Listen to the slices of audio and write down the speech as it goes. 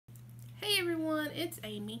Hey everyone, it's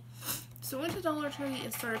Amy. So I went to Dollar Tree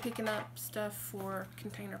and started picking up stuff for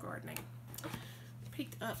container gardening.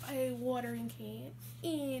 Picked up a watering can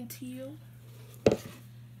and teal. I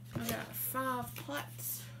got 5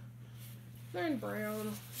 pots. They're in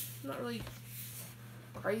brown. I'm not really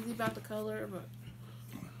crazy about the color, but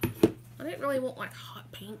I didn't really want like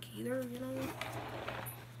hot pink either, you know.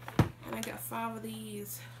 And I got 5 of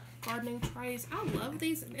these gardening trays. I love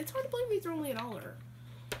these. It's hard to believe these are only $1.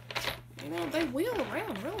 You know, they wheel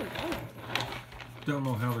around really well. Don't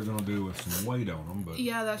know how they're going to do with some weight on them, but...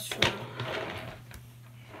 Yeah, that's true.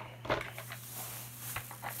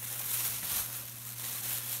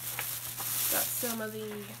 Got some of the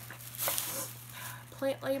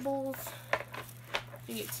plant labels.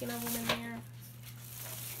 You get 10 of them in there.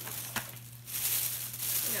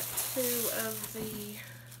 I got 2 of the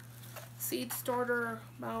seed starter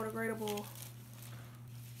biodegradable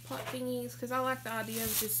pot thingies, because I like the idea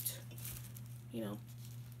of just, you know,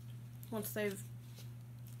 once they've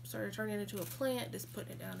started turning into a plant, just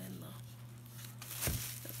putting it down in the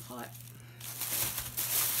pot.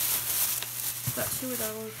 Got 2 of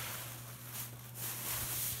those.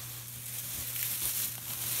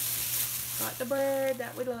 Got the bird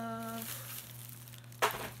that we love.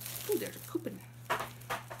 Ooh, there's a coupon.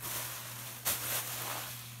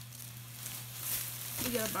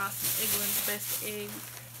 You gotta buy some England's best eggs.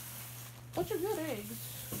 Bunch of good eggs.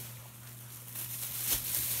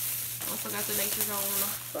 Also got the Nature's Own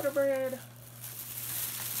butter bread.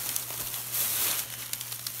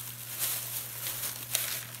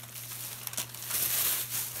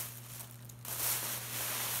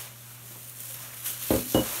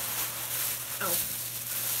 Oh,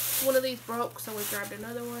 one of these broke, so we grabbed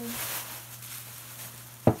another one.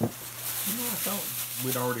 You know, I thought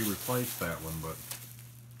we'd already replaced that one, but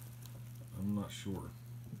I'm not sure.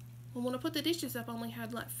 Well, when I put the dishes up, I only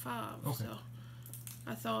had like 5, okay. So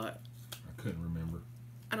I thought... I couldn't remember.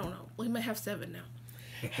 I don't know. We may have 7 now.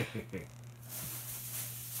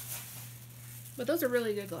 But those are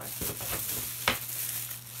really good glasses.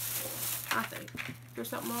 I think. There's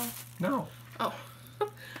something wrong? No. Oh.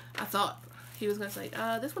 I thought he was going to say,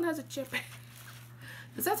 this one has a chip.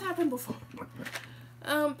 Because that's happened before.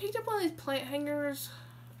 Picked up one of these plant hangers.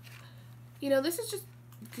 You know, this is just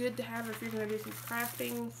good to have if you're going to do some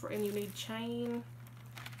crafting and you need chain.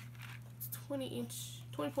 It's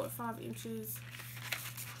 20.5 inches.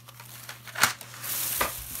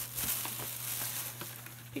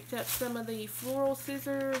 Picked up some of the floral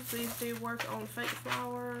scissors. These do work on fake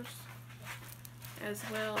flowers as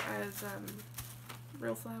well as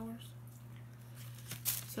real flowers.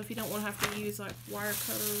 So if you don't want to have to use like wire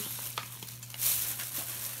cutters.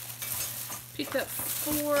 Picked up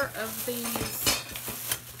 4 of these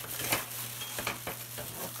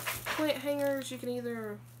plant hangers. You can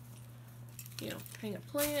either, you know, hang a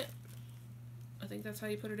plant. I think that's how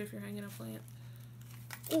you put it if you're hanging a plant.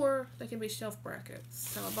 Or they can be shelf brackets.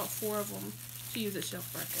 So I bought 4 of them to use as shelf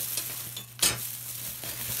brackets.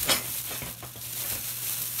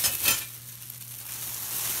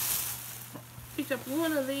 Picked up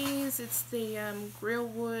one of these. It's the Grill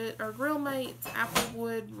Mates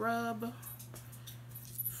Applewood Rub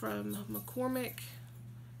from McCormick.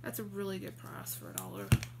 That's a really good price for $1.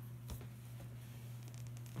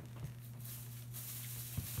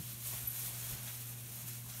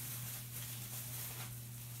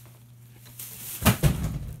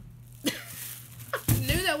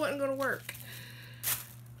 That wasn't going to work. I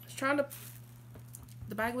was trying to...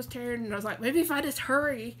 The bag was tearing and I was like, maybe if I just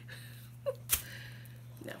hurry.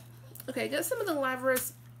 No. Okay, got some of the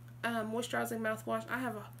Lavris moisturizing mouthwash. I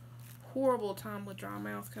have a horrible time with dry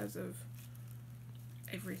mouth because of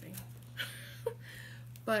everything.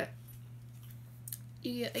 But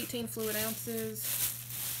you get 18 fluid ounces.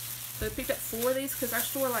 So I picked up 4 of these because our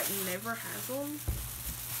store like never has them.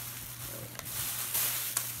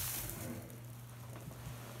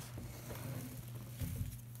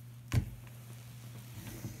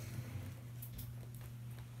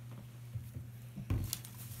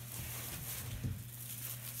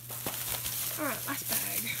 Alright, last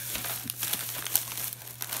bag.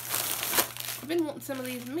 I've been wanting some of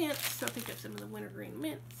these mints, so I picked up some of the wintergreen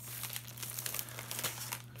mints.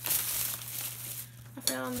 I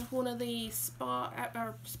found one of the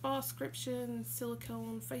spa-scription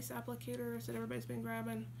silicone face applicators that everybody's been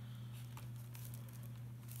grabbing.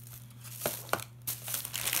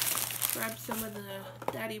 Grabbed some of the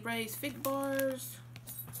Daddy Ray's fig bars.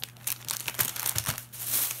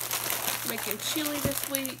 Making chili this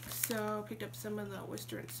week, so picked up some of the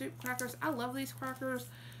oyster and soup crackers. I love these crackers.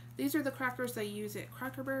 These are the crackers they use at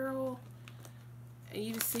Cracker Barrel, and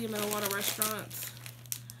you just see them in a lot of restaurants.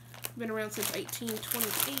 Been around since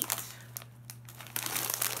 1828.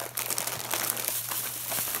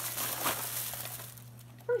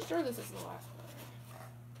 Pretty sure this is the last one.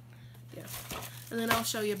 Yeah. And then I'll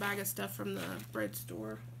show you a bag of stuff from the bread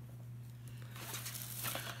store.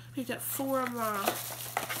 Picked up 4 of my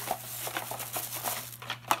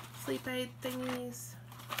sleep aid thingies.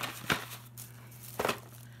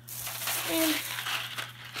 And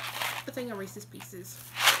the thing of Reese's Pieces.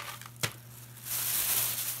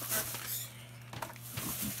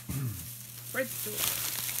 Bread store.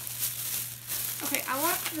 Okay, I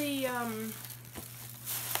like the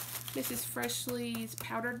Mrs. Freshly's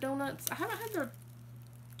powdered donuts. I haven't had their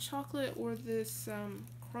chocolate or this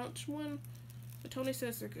crunch one, but Tony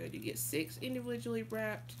says they're good. You get 6 individually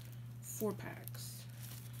wrapped 4-packs.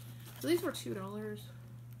 So these were $2. I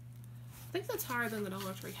think that's higher than the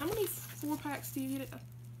Dollar Tree. How many 4-packs do you get?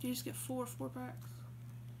 Do you just get 4 4-packs?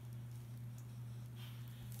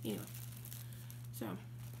 Anyway, so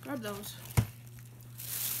grab those.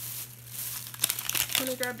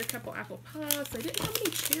 Tony grabbed a couple apple pies. They didn't have any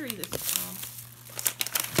cherry this time.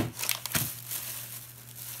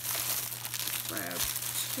 Grabbed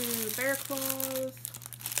 2 bear claws.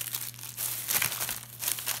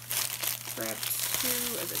 Grabbed 2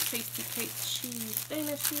 of the Tasty Cake cheese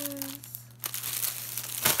danishes.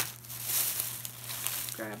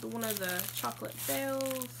 Grabbed one of the chocolate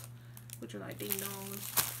bells, which are like ding dongs.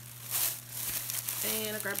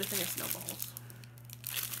 And I grabbed a thing of snowballs.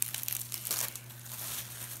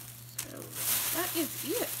 So that is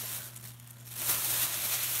it.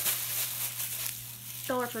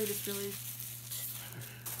 Dollar Tree is really,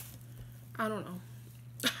 I don't know.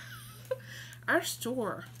 Our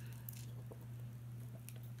store.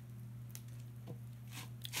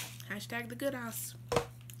 Hashtag the good house.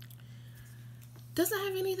 Doesn't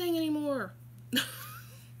have anything anymore.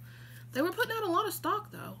 They were putting out a lot of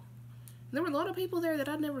stock though. There were a lot of people there that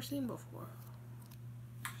I'd never seen before.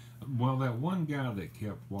 Well, that one guy that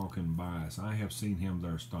kept walking by us, I have seen him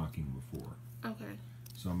there stocking before. Okay.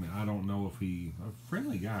 So, I mean, I don't know if he, a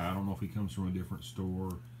friendly guy, I don't know if he comes from a different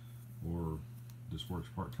store or just works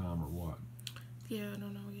part-time or what. Yeah, I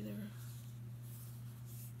don't know either.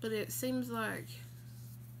 But it seems like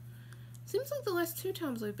the last 2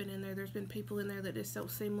 times we've been in there, there's been people in there that just don't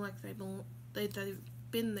seem like they've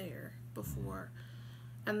been there before.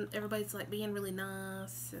 And everybody's like being really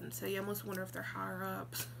nice, and so you almost wonder if they're higher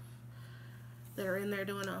ups that are in there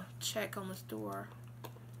doing a check on the store.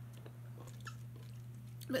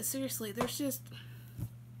 But seriously, there's just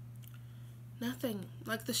nothing.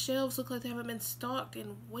 Like the shelves look like they haven't been stocked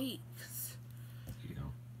in weeks.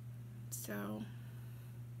 Yeah. So,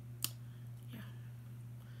 yeah.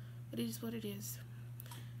 It is what it is.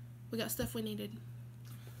 We got stuff we needed.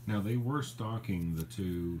 Now, they were stocking the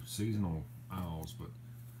 2 seasonal aisles, but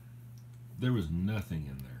there was nothing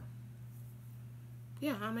in there.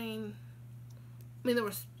 Yeah, I mean there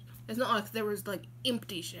was, it's not like there was like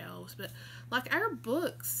empty shelves, but like our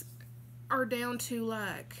books are down to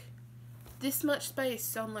like this much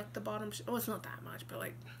space on like the bottom, well, it's not that much, but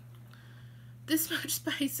like this much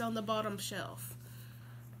space on the bottom shelf.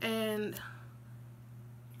 And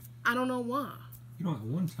I don't know why. You know, at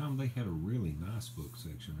one time they had a really nice book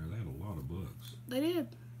section there. They had a lot of books. They did.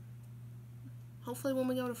 Hopefully when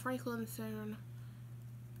we go to Franklin soon,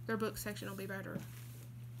 their book section will be better.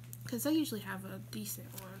 Because they usually have a decent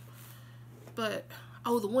one. But,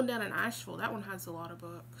 oh, the one down in Asheville, that one has a lot of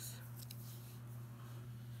books.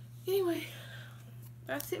 Anyway,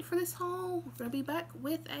 that's it for this haul. We're going to be back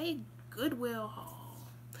with a Goodwill haul.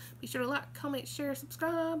 Be sure to like, comment, share,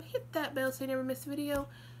 subscribe. Hit that bell so you never miss a video.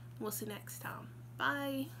 We'll see you next time.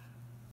 Bye.